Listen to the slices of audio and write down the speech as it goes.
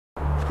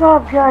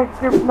What's up, guys?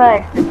 It's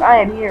Max, and I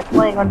am here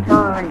playing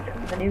Unturned,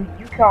 the new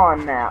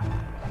Yukon map.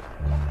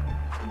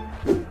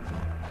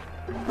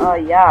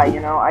 Yeah, you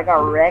know, I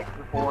got wrecked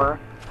before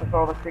with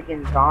all the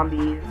freaking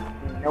zombies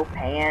and no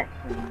pants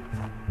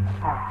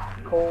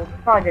and cold.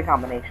 It's not a good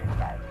combination,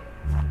 guys.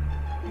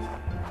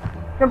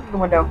 Jump through the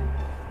window.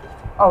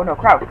 Oh no,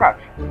 crouch, crouch.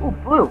 Ooh,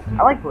 blue.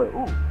 I like blue.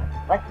 Ooh,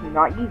 let's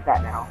not use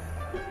that now.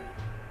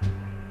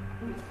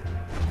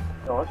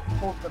 So let's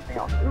pull something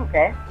else. Ooh,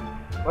 okay.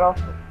 What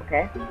else?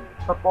 Okay.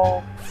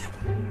 Purple.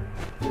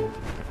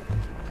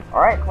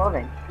 Alright,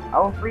 clothing. I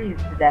will freeze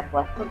to death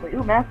less quickly.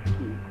 Ooh, master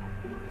key.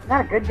 Is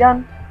that a good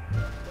gun?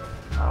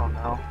 I don't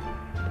know.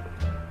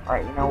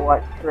 Alright, you know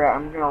what? Screw it.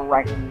 I'm gonna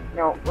wreck these.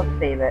 No, let's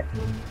save it.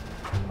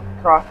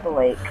 Let's cross the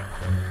lake.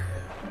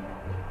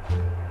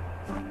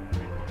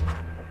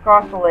 Let's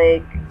cross the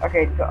lake.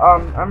 Okay, so, I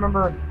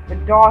remember the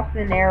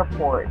Dawson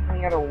Airport. It's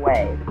the other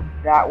way.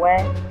 That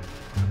way?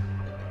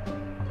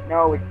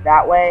 No, it's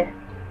that way.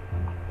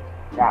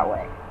 That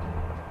way.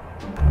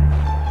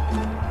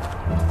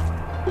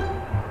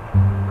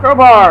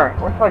 Crowbar!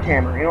 Or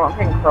sledgehammer. You know what? I'm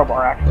taking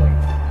crowbar, actually.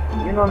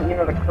 You know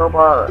the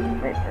crowbar, or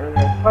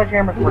the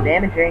sledgehammer's more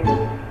damaging.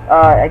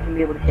 I can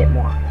be able to hit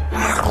more.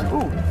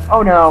 Ooh.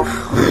 Oh no.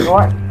 You know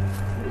what?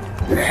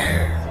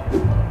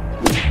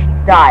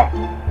 Die.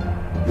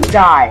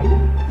 Die.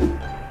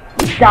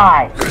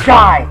 Die.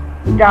 Die.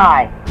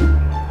 Die.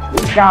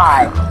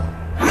 Die.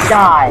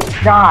 Die.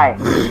 Die.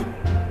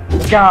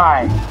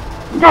 Die.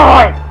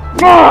 Die.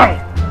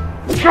 Die!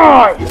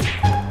 Die!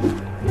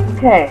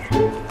 Okay.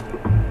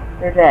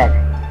 They're dead.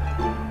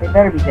 They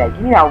better be dead.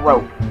 Give me that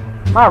rope.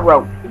 My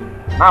rope.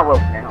 My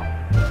rope now.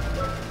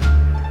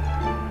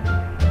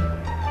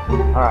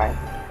 Alright.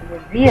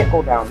 There's a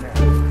vehicle down there.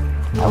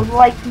 I would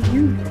like to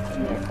use this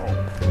vehicle.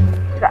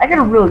 I could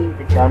have really used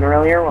a gun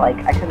earlier. Like,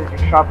 I could have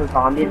just shot the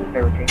zombies if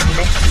they were chasing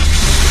me.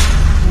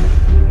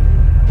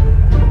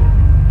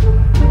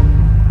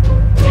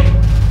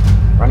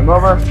 Run him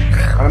over.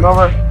 Run him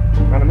over.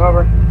 Run him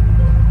over.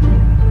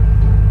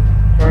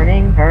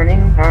 Turning,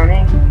 turning,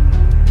 turning.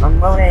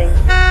 Unloading.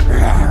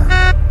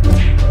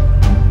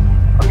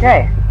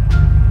 Okay.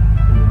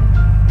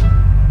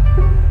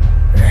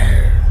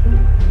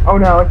 Oh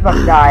no, it's about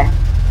to die.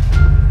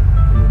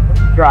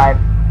 Let's drive.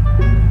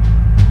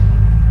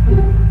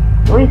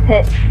 At least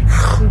hit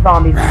some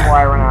zombies before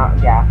I run out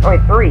of gas. Oh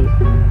wait, 3.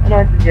 I know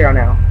it's a 0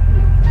 now.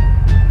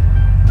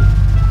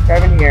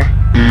 Drive in here.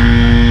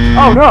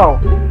 Oh no!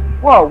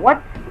 Whoa,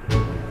 what?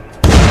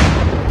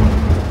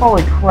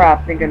 Holy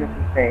crap, thank goodness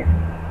it's safe.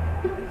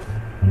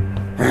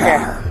 Okay,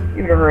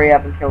 you better hurry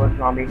up and kill this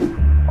zombie.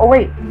 Oh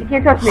wait, he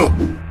can't touch me!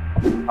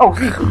 Oh,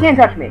 he can't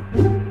touch me!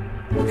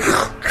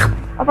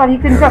 I thought he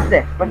couldn't touch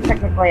this, but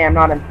technically I'm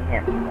not empty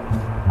hammer.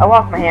 I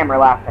lost my hammer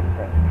last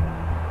episode,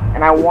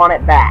 and I want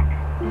it back.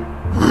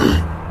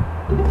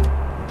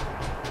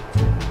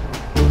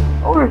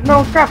 Oh, there's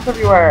no scraps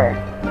everywhere!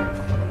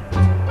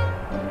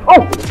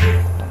 Oh!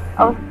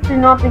 I did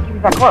not think he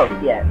was that close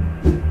yet.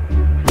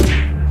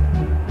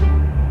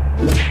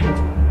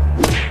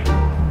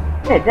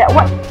 Hey,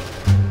 what?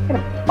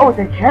 Oh, it's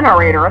a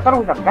generator. I thought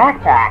it was a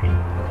backpack.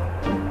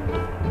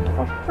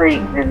 What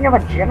freak does he have a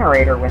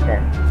generator with it?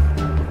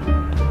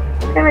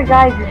 What kind of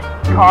guy just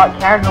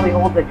casually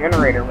holds a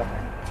generator with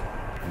him?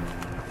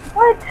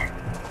 What?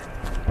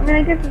 I mean,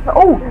 I guess it's...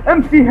 Oh!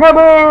 MC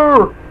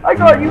Hammer! I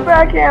got you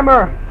back,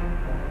 Hammer!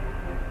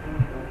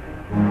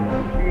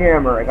 MC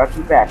Hammer, I got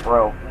you back,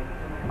 bro.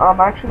 I'm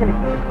actually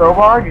gonna use the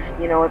crowbar,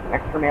 just, you know, it's an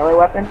extra melee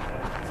weapon.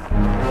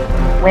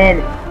 When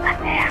the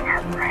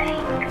hammer breaks.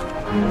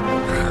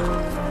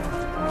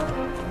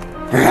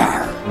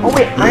 Oh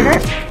wait, my guy?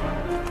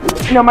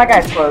 No, my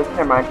guy's closed.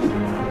 Never mind.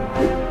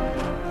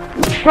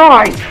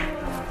 Die!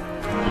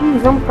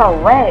 Jeez, I'm so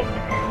wrecked.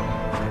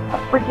 I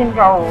freaking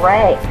got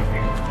wrecked.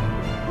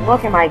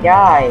 Look at my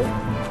guy.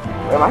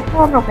 Wait, am I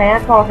still have no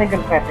pants? Oh, thank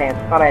goodness I have pants.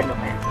 I thought I had no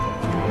pants.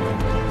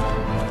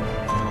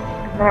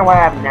 Then I want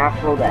to have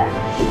natural death.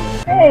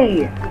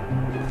 Hey!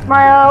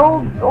 My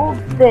old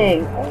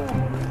thing.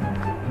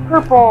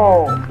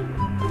 Purple!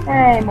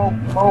 Hey,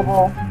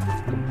 mobile.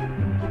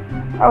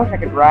 I wish I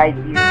could ride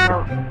you.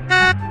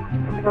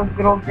 Remember those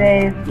good old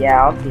days?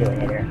 Yeah, I'll see you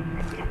later.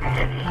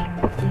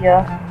 See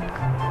ya.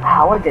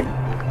 Ah, what a good...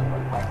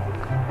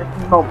 This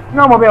is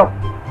snowmobile!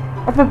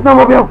 That's a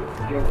snowmobile!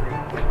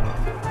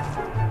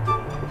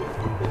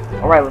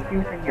 Alright, let's see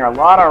what's in here. A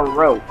lot of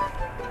rope.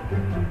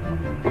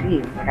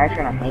 Jeez, the guy's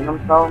trying to hang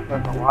himself.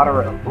 There's a lot of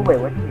rope. Oh, wait,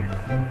 what's here?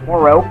 More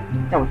rope?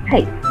 That was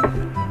tape.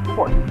 Of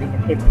course, they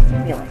can tape from the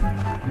ceiling.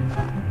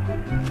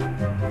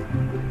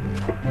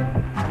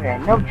 Okay,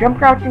 no jump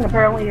crouching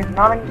apparently is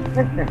not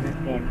existent in this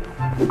game.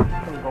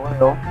 Some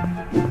glue.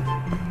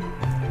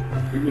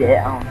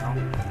 Yeah, I don't know.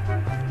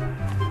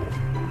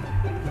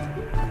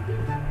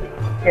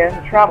 Okay, there's a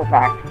travel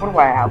pack. What do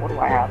I have? What do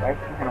I have? I have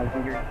some kind of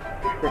weird,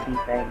 trippy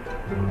thing.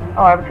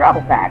 Oh, I have a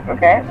travel pack.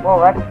 Okay, well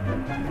that's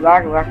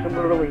actually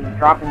literally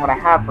dropping what I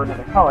have for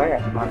another color.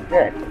 That's not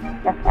good.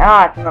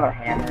 It's another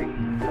hammer.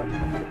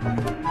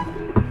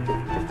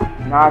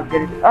 Not as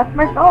good as... That's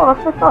my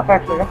stuff,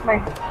 actually. That's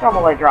my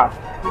shovel I dropped.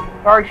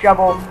 Sorry,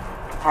 shovel.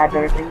 I had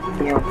better things to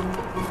do.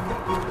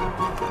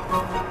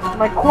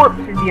 My corpse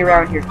should be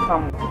around here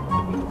somewhere.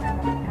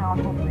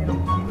 Hopefully it'll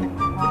be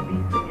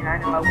zombies. I mean, I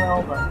know I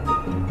will, but...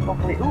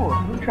 Hopefully... Ooh, a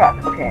blue truck.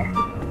 Okay.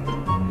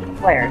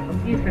 Players,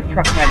 let's use this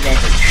truck to my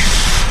advantage.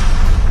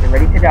 Get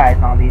ready to die,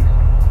 zombies.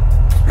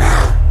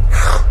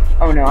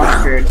 Oh no, I'm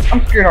screwed.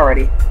 I'm screwed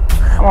already.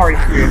 I'm already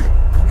screwed.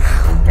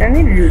 What I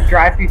need to do is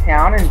drive through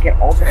town and get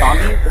all the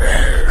zombies.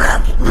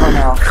 Oh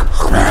no.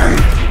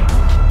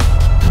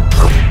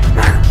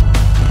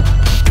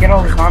 Get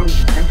all the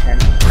zombies' attention.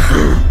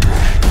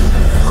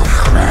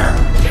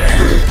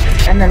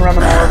 And then run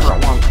them all over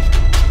at once.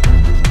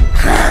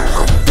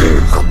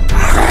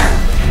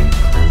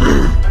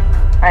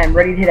 I am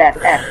ready to hit F.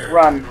 F.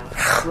 Run.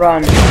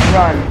 Run.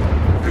 Run.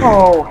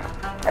 Oh.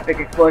 Epic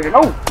explosion.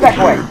 Oh! Back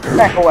away.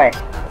 Back away.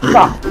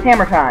 Stop.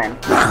 Hammer time.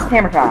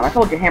 Hammer time. I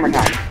told you, hammer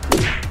time.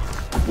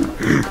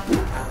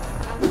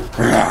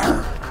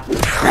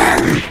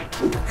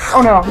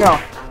 Oh no, no.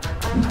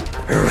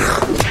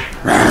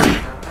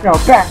 No,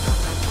 back.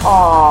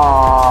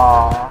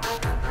 Aww.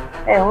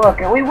 Hey, look.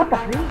 Wait, what the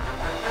freak?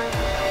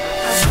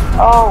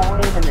 Oh,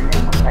 wait a minute.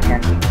 1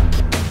 second.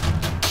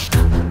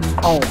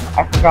 Home. I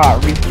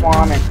forgot.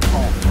 Respawn and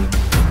home.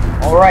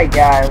 Alright,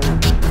 guys.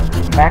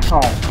 Back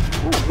home.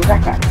 Ooh, blue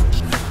backpack.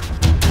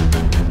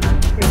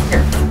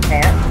 Here,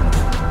 can.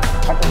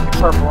 That's just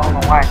purple, I don't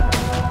know why.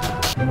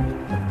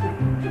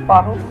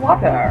 Bottled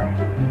water.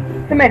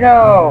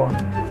 Tomato!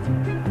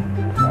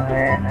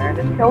 And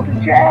a tilted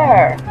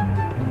chair.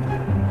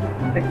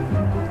 A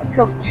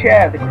tilted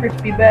chair, the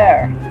crispy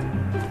bear.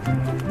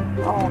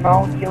 Oh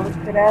no,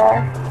 tilted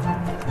there.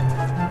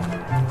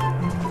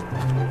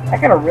 I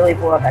gotta really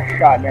pull out that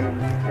shotgun in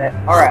this set.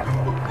 Alright.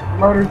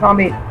 Murder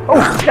zombie.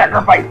 Oh,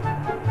 sacrifice!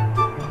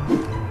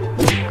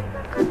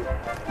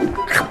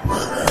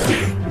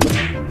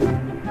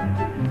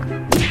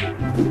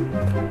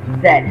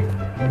 Dead.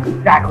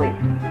 Exactly.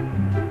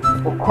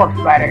 Well, corpse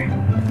spider.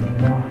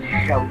 I'll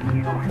show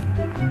you.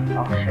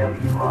 I'll show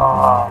you.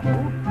 Oh,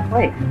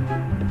 wait.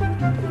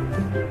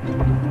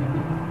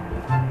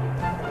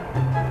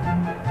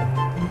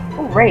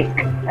 Oh, Wreak.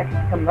 I can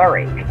become the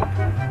Wreak.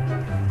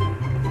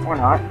 Or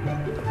not.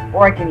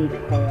 Or I can eat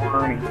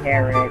corn and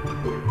carrots.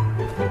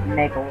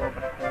 Make a little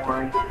bit of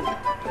corn.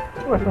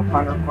 Oh, it's so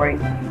fun recording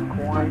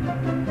corn.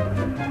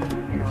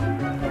 You know,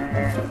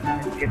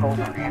 jiggles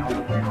around.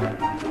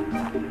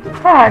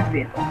 Ah, it's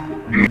beautiful.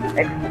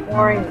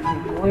 Exploring, this is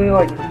blue,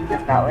 I can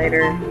get that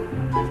later.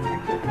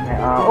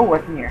 Oh,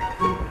 what's in here?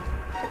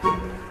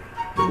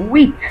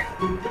 Wheat!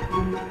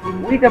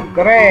 Wheat of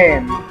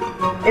grain!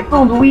 It's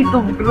called wheat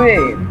of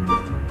grain!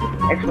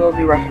 Actually, we'll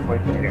do Russian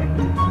voice later.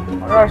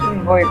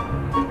 Russian voice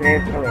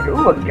later.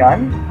 Ooh, a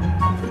gun?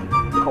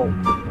 Cool.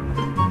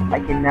 I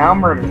can now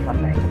murder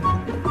something.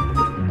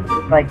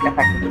 Just like,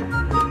 effectively.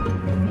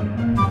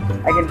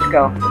 I can just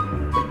go,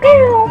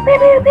 pew, pew,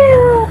 pew,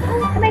 pew,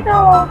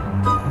 tomato!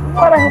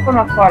 What? I hope I'm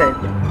not spotted.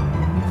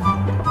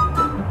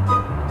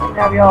 And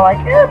now you're all like,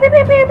 pew, pew,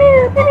 pew, pew,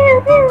 pew,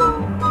 pew, pew.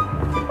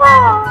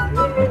 Wow!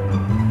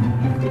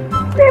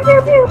 Pew, pew,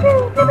 pew, pew,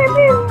 pew, pew,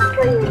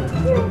 pew,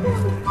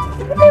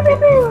 pew, pew,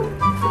 pew.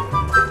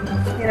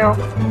 You know,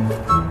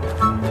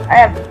 I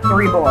have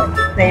 3 bullets.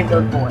 Save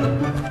those bullets.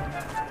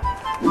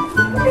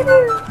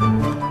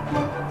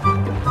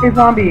 Hey,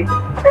 zombie.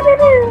 Pew, pew,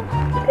 pew,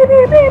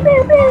 pew, pew,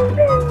 pew, pew,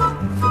 pew.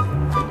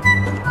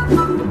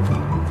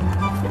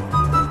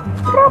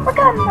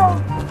 Propaganda!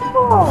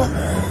 Oh.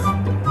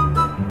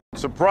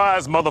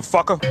 Surprise,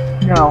 motherfucker!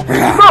 No.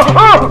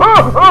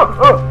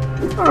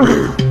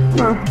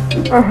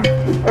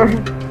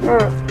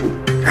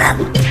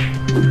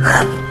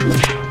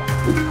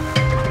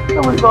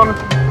 Someone's going to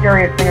the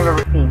scariest thing I've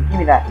ever seen. Give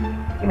me that.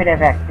 Give me that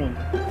vaccine.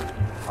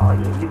 Oh,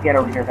 you get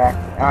over here,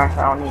 vaccine. I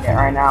don't need it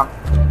right now.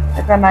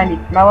 It's at 90.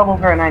 My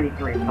levels are at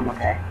 93, so I'm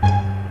okay.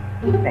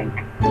 I think.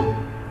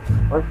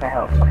 At least I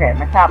hope. Okay,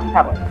 my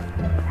tablet.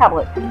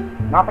 Tablet.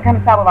 Not the kind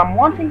of tablet I'm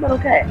wanting, but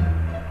okay.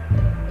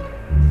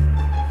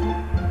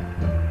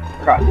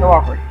 Forgot, so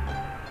awkward.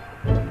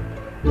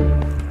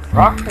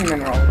 Rocks and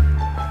minerals.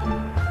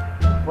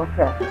 What's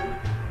this?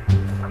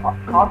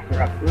 Cough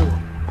syrup. Ooh.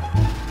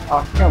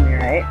 Oh, kill me,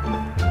 right?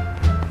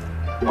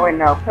 Oh wait,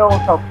 no.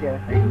 Pills helps the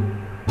other thing.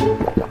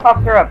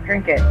 Cough syrup,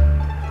 drink it.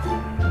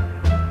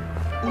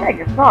 Yeah, I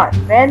guess not.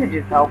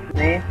 Bandages help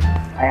me.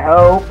 I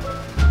hope.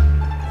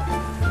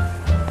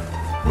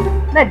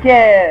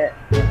 Medkit!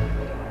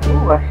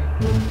 Ooh, a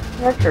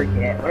stretcher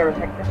kit, whatever the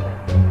heck this is.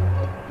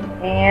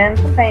 And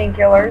some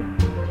painkillers.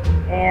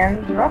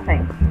 And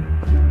nothing.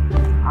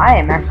 I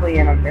am actually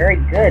in a very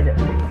good...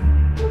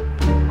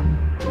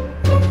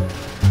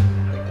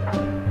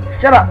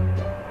 Shut up!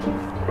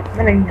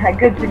 I'm in a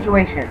good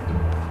situation.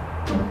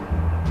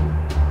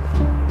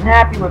 I'm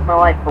happy with my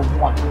life for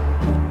once.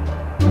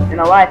 In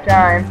a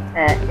lifetime,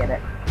 get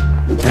it.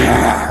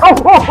 Oh,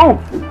 oh, oh!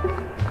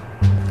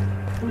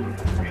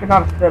 I should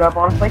not have stood up,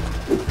 honestly.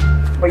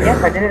 But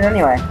yes, I did it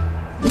anyway.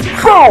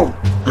 Boom!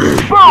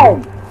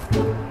 Boom!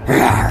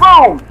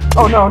 Boom!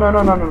 Oh no, no,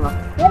 no, no, no, no.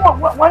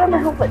 Why is my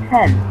health at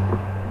 10?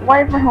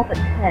 Why is my health at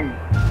 10?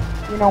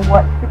 You know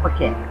what? Super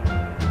kick.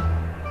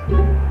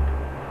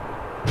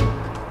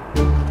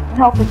 My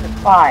health is at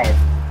 5.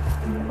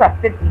 It's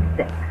at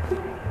 56.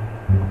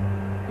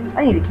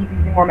 I need to keep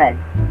using more meds.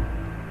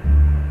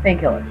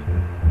 Painkillers.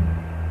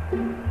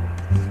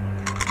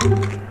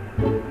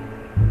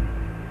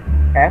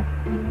 Okay.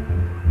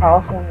 I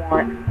also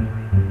want...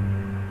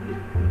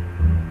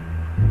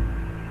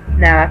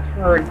 Nah, that's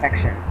for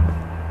infection.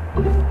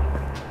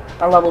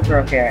 My levels are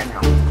okay right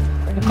now.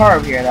 There's a car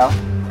over here, though.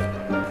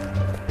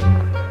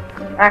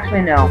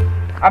 Actually, no.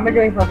 I've been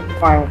doing perfectly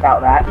fine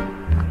without that.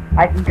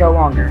 I can go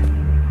longer.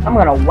 I'm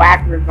gonna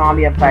whack the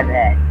zombie upside the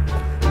head.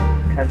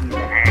 Because he's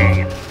an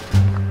ass.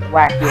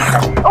 Whack you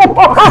upside the head.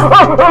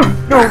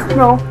 Oh! No,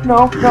 no,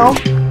 no, no.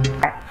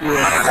 Whack you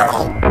upside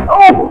the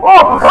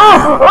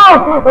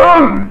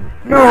head.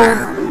 No,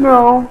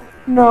 no,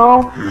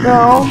 no,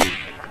 no.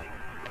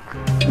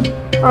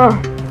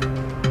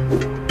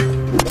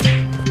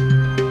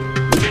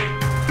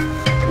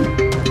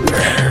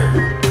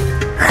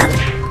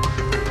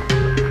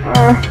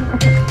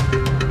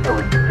 That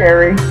was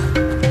scary.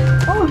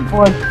 What was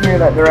blood near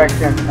that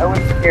direction? That was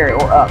scary.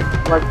 Or up.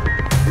 Blood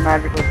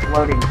magically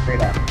floating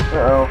straight up.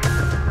 Uh-oh.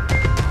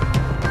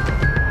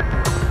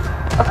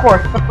 Of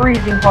course, the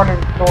freezing part of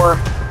the store.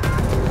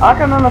 How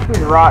come none of the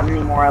food's rotten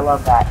anymore? I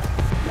love that.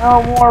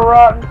 No more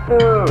rotten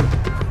food.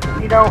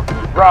 You don't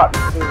eat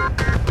rotten food.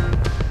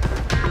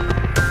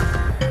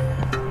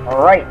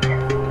 Alright.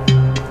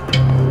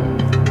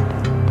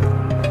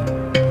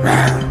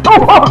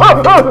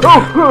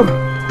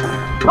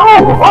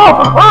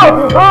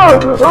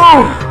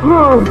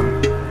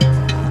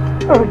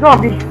 Oh,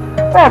 zombie!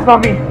 Bad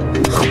zombie!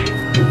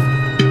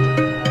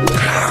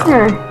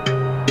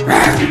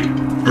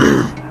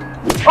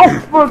 Oh,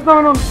 what's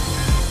going on?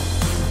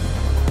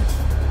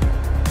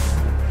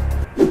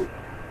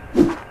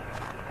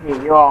 Hey,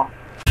 you all.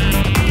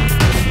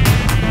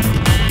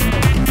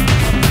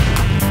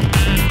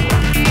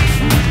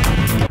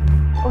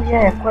 Oh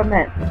yeah,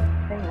 equipment.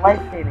 Thing,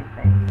 life-saving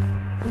thing.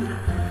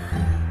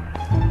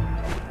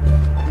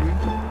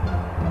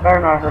 Better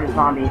not hurt a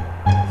zombie.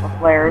 Or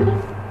flares.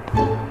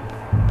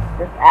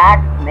 This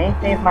axe may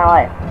save my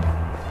life.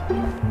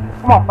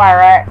 Come on, fire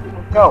axe.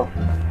 Let's go.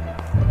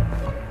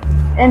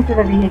 Into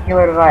the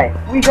vehicular device.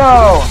 We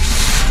go!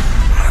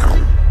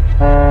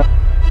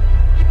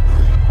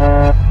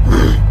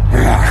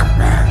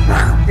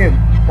 Dude,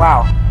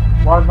 wow.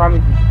 A lot of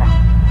zombies in this town.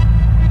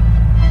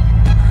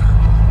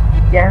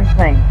 Yeah, here's the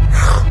thing.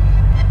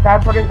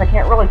 Sad part is I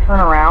can't really turn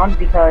around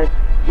because,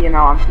 you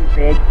know, I'm too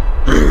big.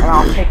 And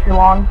I'll take too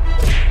long.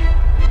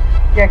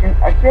 Yeah,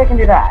 I can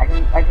do that.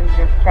 I can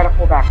just try to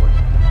pull backwards.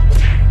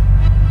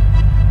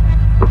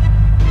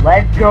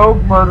 Let's go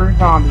murder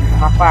zombies in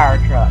my fire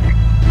truck.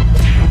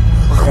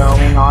 We're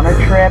going on a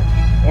trip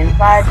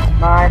inside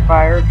my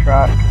fire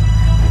truck.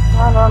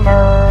 Gonna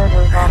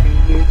murder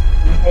zombies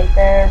and take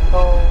their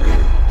souls.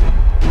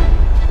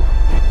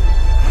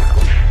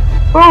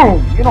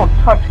 Boom! You don't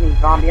touch me,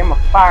 zombie. I'm a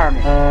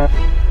fireman.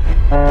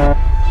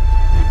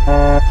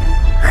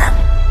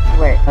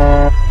 Wait.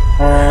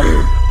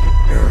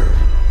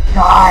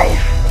 Die!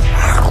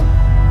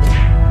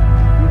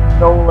 You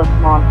soulless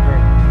monster.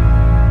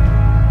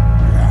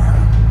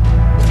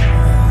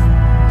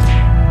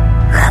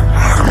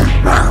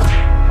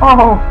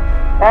 Oh,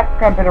 that's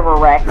a bit of a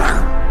wreck.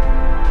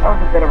 That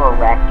was a bit of a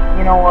wreck.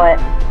 You know what?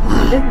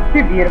 This is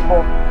too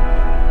beautiful.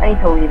 I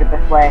need to leave it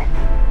this way.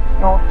 You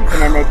know, let's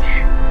take an image.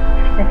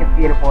 Just take a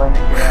beautiful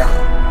image here.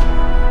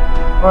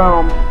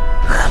 Boom.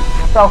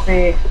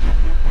 Selfie.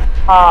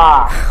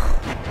 Ah.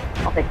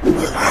 I'll take some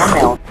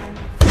thumbnails.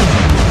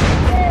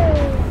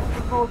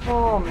 Boom.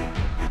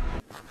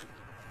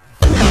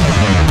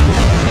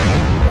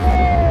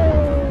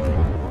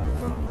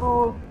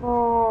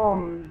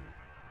 Boom.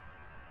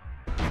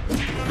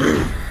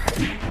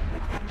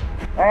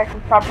 I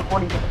actually stopped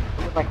recording because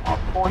it was like all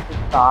forced to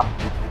stop.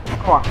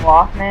 Come on,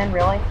 cloth man,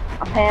 really?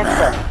 I'm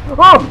panther.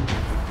 Oh!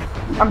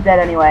 I'm dead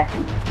anyway.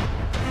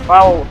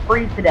 I will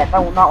freeze to death. I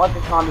will not let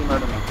this zombie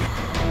murder me.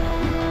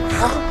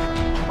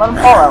 Let him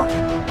follow.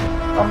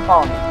 Let him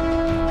follow me.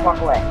 Just walk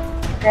away.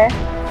 Okay?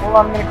 Well,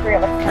 I'm gonna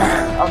create like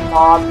a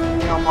mob,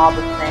 you know, mob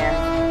of sand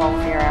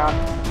following me around.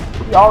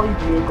 See, all these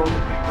vehicles are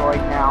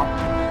destroyed now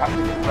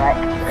after this wreck.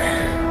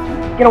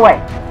 Get away!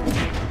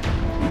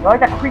 You're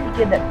like that creepy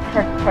kid that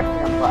tries to touch me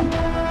on the butt.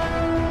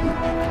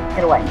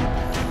 Get away.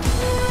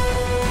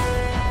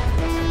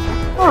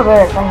 Screw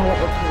this, I hate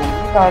this game.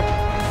 You guys.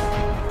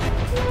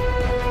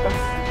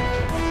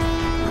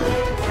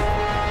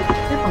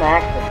 Different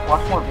access,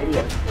 watch more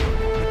videos.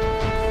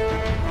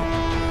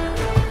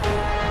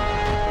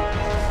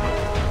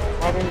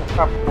 I didn't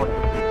stop recording.